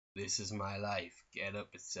This is my life. Get up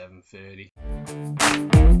at 7:30.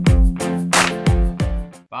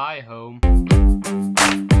 Bye home.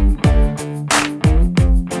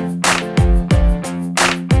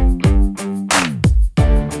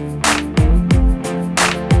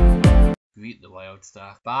 Greet the wild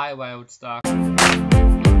stock. Bye wild stock.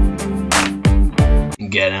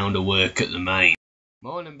 Get down to work at the mine.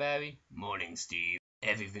 Morning Barry. Morning Steve.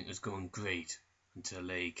 Everything was going great until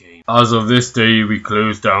they came. As of this day, we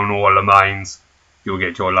closed down all the mines. You'll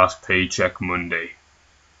get your last paycheck Monday.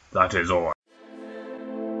 That is all.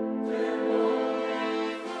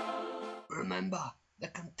 Remember, they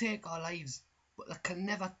can take our lives, but they can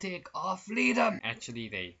never take our freedom. Actually,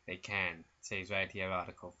 they can. It says right here,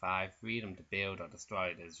 Article 5, freedom to build or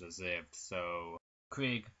destroy is reserved, so...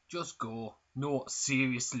 Craig, just go. No,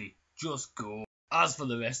 seriously, just go. As for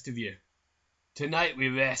the rest of you, tonight we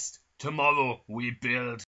rest, tomorrow we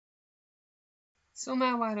build.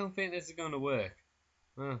 Somehow I don't think this is going to work.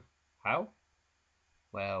 How?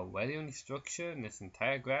 Well, we're the only structure in this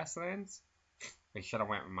entire grasslands. They should have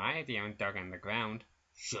went with my idea and dug in the ground.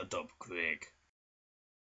 Shut up, Craig.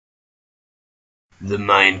 The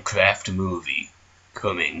Minecraft movie,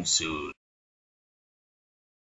 coming soon.